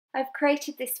I've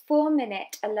created this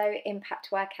 4-minute low impact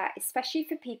workout, especially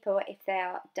for people if they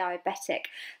are diabetic.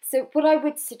 So what I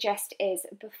would suggest is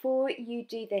before you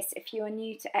do this, if you are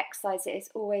new to exercise, it is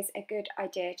always a good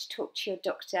idea to talk to your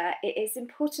doctor. It is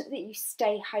important that you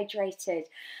stay hydrated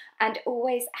and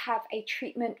always have a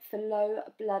treatment for low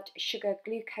blood sugar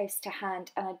glucose to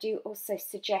hand. And I do also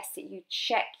suggest that you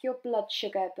check your blood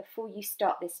sugar before you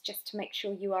start this, just to make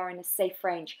sure you are in a safe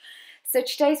range. So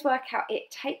today's workout, it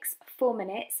takes 4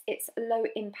 minutes. It's low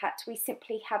impact. We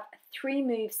simply have 3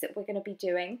 moves that we're going to be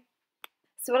doing.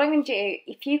 So what I'm going to do,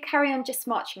 if you carry on just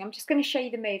marching, I'm just going to show you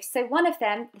the moves. So one of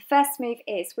them, the first move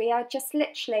is we are just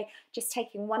literally just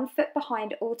taking 1 foot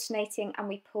behind, alternating, and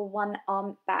we pull 1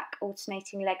 arm back,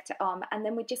 alternating leg to arm. And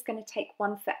then we're just going to take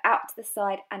 1 foot out to the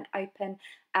side and open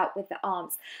out with the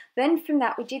arms. Then from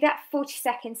that, we do that for 40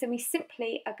 seconds, and we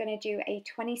simply are going to do a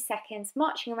 20 seconds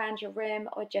marching around your room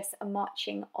or just a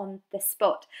marching on the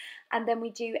spot. And then we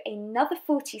do another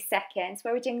 40 seconds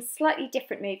where we're doing a slightly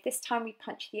different move. This time we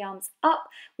punch the arms up.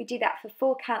 We do that for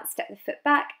 4 counts, step the foot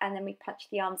back, and then we punch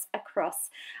the arms across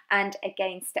and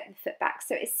again step the foot back.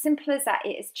 So as simple as that.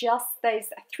 It is just those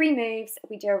 3 moves.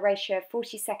 We do a ratio of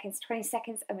 40 seconds, 20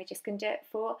 seconds, and we're just going to do it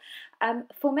for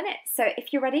 4 minutes. So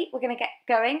if you're ready, we're going to get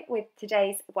going with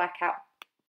today's workout.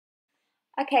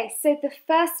 Okay, so the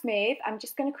first move, I'm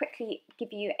just going to quickly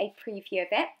give you a preview of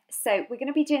it. So we're going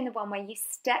to be doing the one where you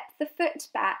step the foot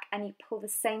back and you pull the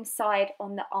same side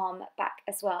on the arm back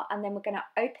as well. And then we're going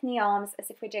to open the arms as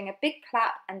if we're doing a big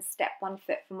clap and step 1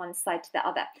 foot from one side to the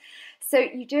other. So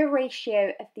you do a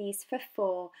ratio of these for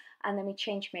 4, and then we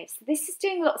change moves. So this is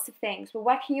doing lots of things. We're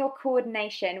working your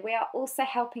coordination. We are also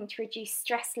helping to reduce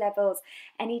stress levels,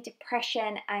 any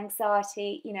depression,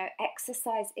 anxiety. You know,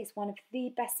 exercise is one of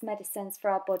the best medicines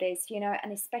for our bodies, you know,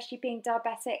 and especially being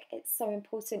diabetic, it's so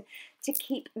important to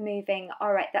keep moving.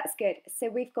 All right, that's good. So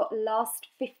we've got last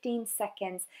 15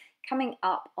 seconds coming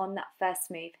up on that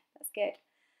first move. That's good.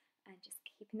 And just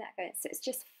keeping that going. So it's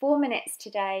just 4 minutes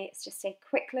today. It's just a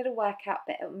quick little workout,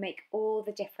 but it will make all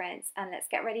the difference. And let's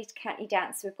get ready to count you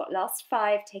down. So we've got last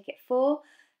 5. Take it 4,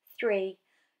 3,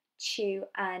 2,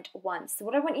 and 1. So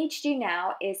what I want you to do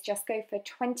now is just go for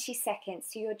 20 seconds.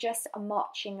 So you're just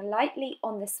marching lightly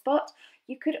on the spot.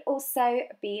 You could also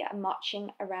be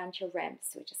marching around your room.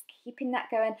 So we're just keeping that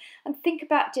going. And think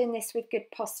about doing this with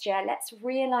good posture. Let's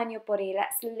realign your body.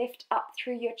 Let's lift up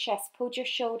through your chest. Pull your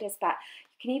shoulders back.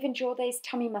 You can even draw those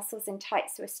tummy muscles in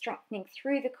tight, so we're strengthening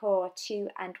through the core. 2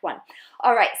 and 1.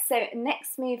 All right, so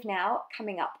next move now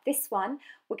coming up. This one,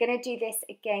 we're going to do this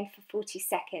again for 40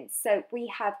 seconds. So we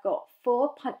have got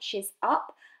 4 punches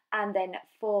up and then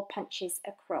 4 punches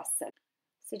across.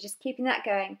 So just keeping that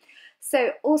going.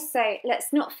 So also,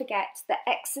 let's not forget that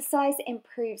exercise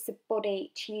improves the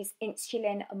body to use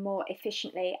insulin more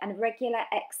efficiently, and regular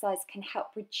exercise can help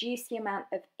reduce the amount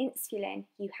of insulin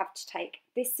you have to take.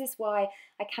 This is why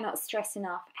I cannot stress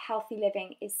enough, healthy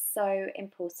living is so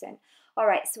important. All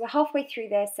right, so we're halfway through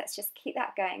this. Let's just keep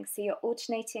that going. So you're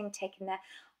alternating, taking the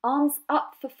arms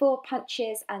up for 4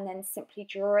 punches and then simply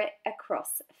draw it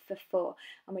across for 4.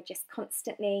 And we're just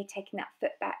constantly taking that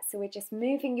foot back. So we're just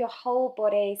moving your whole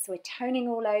body. So we're toning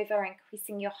all over,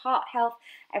 increasing your heart health,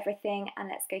 everything. And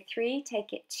let's go 3,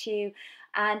 take it 2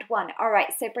 and 1. All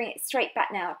right, so bring it straight back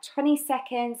now. 20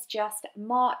 seconds, just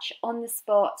march on the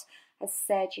spot. As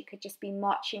said, you could just be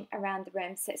marching around the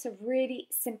room. So it's a really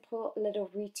simple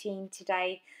little routine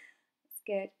today. It's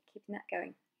good, keeping that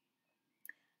going.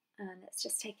 And let's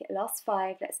just take it last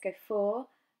 5. Let's go 4,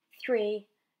 3,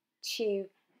 2,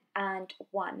 and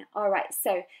 1. All right,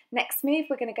 so next move,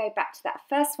 we're going to go back to that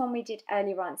first one we did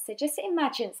earlier on. So just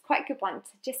imagine, it's quite a good one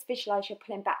to just visualize you're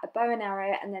pulling back a bow and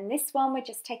arrow, and then this one, we're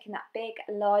just taking that big,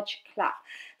 large clap.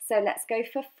 So let's go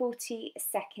for 40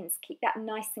 seconds. Keep that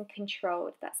nice and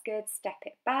controlled. That's good. Step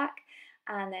it back,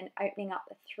 and then opening up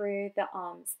through the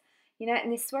arms. You know,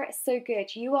 and this is where it's so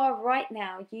good. You are right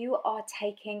now, you are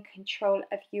taking control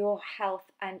of your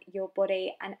health and your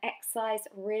body, and exercise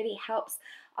really helps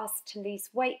us to lose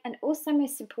weight, and also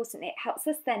most importantly, it helps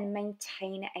us then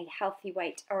maintain a healthy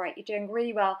weight. All right, you're doing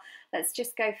really well. Let's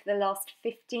just go for the last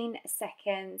 15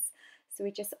 seconds. So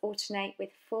we just alternate with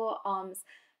 4 arms,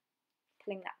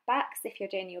 pulling that back as if you're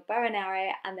doing your bow and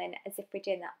arrow, and then as if we're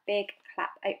doing that big clap,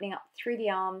 opening up through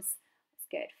the arms.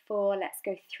 Good. 4, let's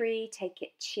go 3, take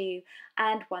it 2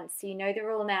 and 1. So you know the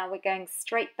rule now. We're going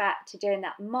straight back to doing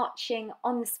that marching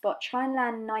on the spot. Try and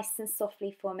land nice and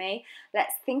softly for me.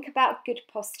 Let's think about good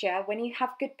posture. When you have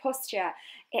good posture,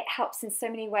 it helps in so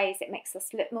many ways. It makes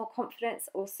us look more confident. It's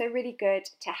also really good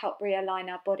to help realign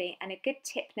our body. And a good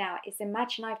tip now is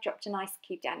imagine I've dropped an ice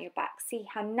cube down your back. See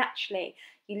how naturally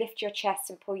You lift your chest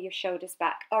and pull your shoulders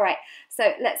back. All right,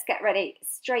 so let's get ready.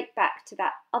 Straight back to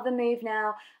that other move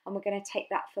now, and we're going to take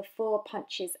that for 4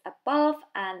 punches above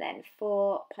and then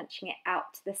 4 punching it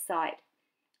out to the side.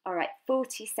 All right,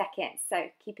 40 seconds, so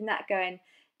keeping that going,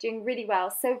 doing really well.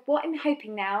 So what I'm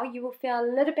hoping now, you will feel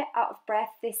a little bit out of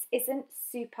breath. This isn't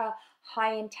super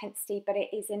high intensity, but it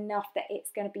is enough that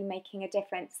it's going to be making a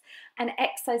difference. And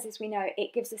exercise, as we know,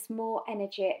 it gives us more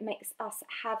energy. It makes us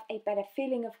have a better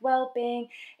feeling of well-being.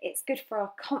 It's good for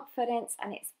our confidence,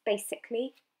 and it's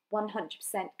basically 100%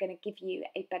 going to give you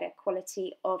a better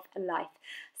quality of life.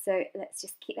 So let's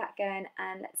just keep that going,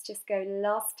 and let's just go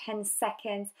last 10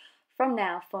 seconds from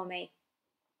now for me.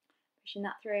 Pushing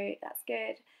that through, that's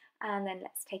good. And then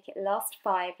let's take it last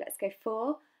 5. Let's go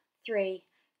 4, 3,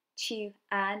 2,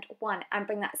 and 1. And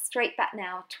bring that straight back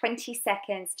now. 20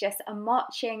 seconds, just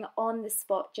marching on the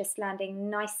spot, just landing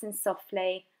nice and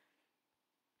softly.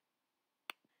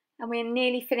 And we're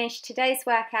nearly finished today's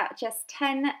workout, just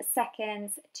 10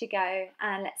 seconds to go.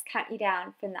 And let's count you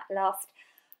down from that last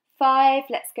 5.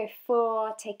 Let's go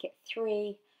 4, take it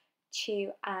 3,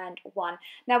 2, and 1.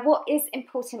 Now what is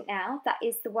important now, that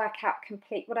is the workout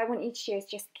complete. What I want you to do is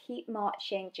just keep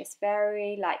marching, just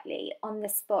very lightly on the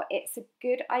spot. It's a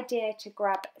good idea to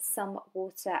grab some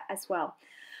water as well.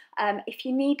 If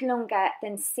you need longer,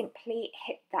 then simply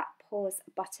hit that pause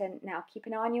button. Now keep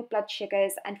an eye on your blood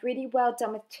sugars, and really well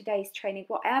done with today's training.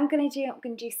 What I am going to do, I'm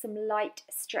going to do some light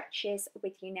stretches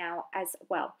with you now as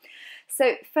well.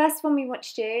 So first one we want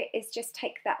to do is just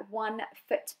take that 1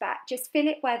 foot back. Just feel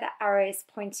it where the arrow is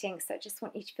pointing. So I just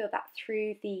want you to feel that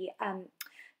through the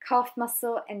calf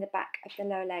muscle in the back of the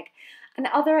lower leg. And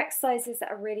other exercises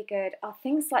that are really good are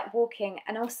things like walking,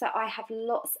 and also I have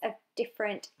lots of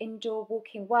different indoor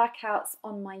walking workouts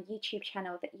on my YouTube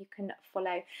channel that you can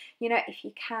follow. You know, if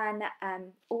you can,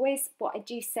 always, what I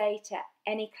do say to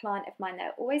any client of mine,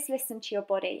 though, always listen to your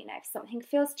body. You know, if something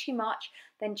feels too much,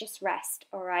 then just rest,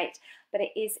 all right? But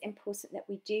it is important that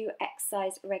we do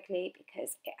exercise regularly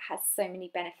because it has so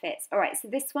many benefits. All right, so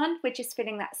this one, we're just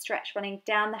feeling that stretch running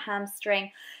down the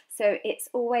hamstring. So it's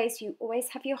always, you always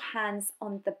have your hands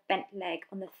on the bent leg,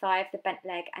 on the thigh of the bent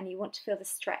leg, and you want to feel the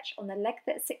stretch on the leg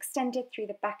that's extended through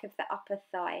the back of the upper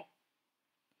thigh.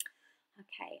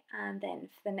 Okay, and then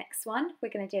for the next one, we're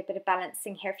going to do a bit of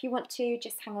balancing here. If you want to,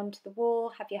 just hang on to the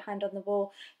wall, have your hand on the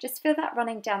wall. Just feel that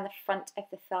running down the front of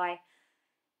the thigh.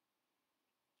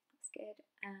 That's good.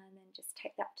 And then just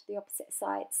take that to the opposite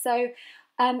side. So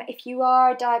if you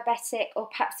are a diabetic, or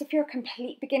perhaps if you're a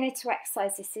complete beginner to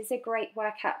exercise, this is a great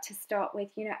workout to start with.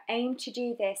 You know, aim to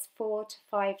do this 4 to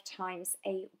 5 times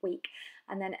a week.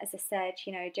 And then, as I said,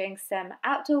 you know, doing some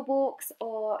outdoor walks,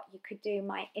 or you could do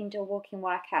my indoor walking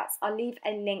workouts. I'll leave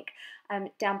a link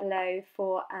down below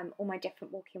for all my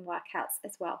different walking workouts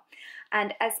as well.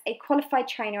 And as a qualified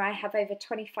trainer, I have over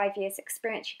 25 years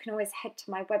experience. You can always head to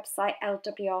my website,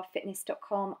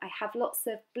 lwrfitness.com. I have lots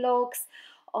of blogs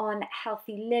on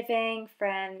healthy living,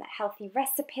 from healthy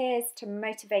recipes to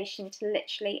motivation to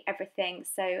literally everything.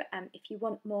 So if you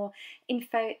want more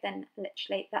info, then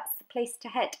literally that's the place to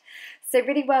head. So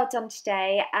really well done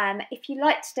today. If you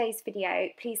liked today's video,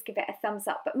 please give it a thumbs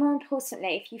up. But more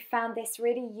importantly, if you found this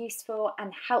really useful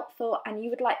and helpful, and you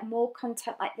would like more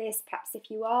content like this, perhaps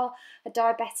if you are a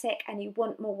diabetic and you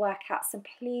want more workouts, then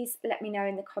please let me know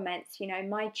in the comments. You know,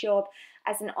 my job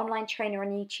as an online trainer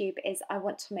on YouTube is I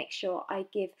want to make sure I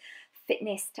give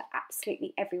fitness to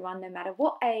absolutely everyone, no matter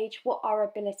what age, what our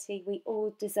ability. We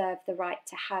all deserve the right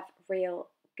to have real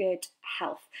good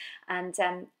health, and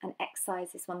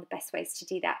exercise is one of the best ways to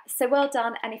do that. So well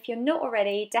done, and if you're not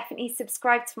already, definitely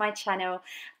subscribe to my channel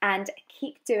and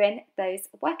keep doing those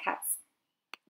workouts.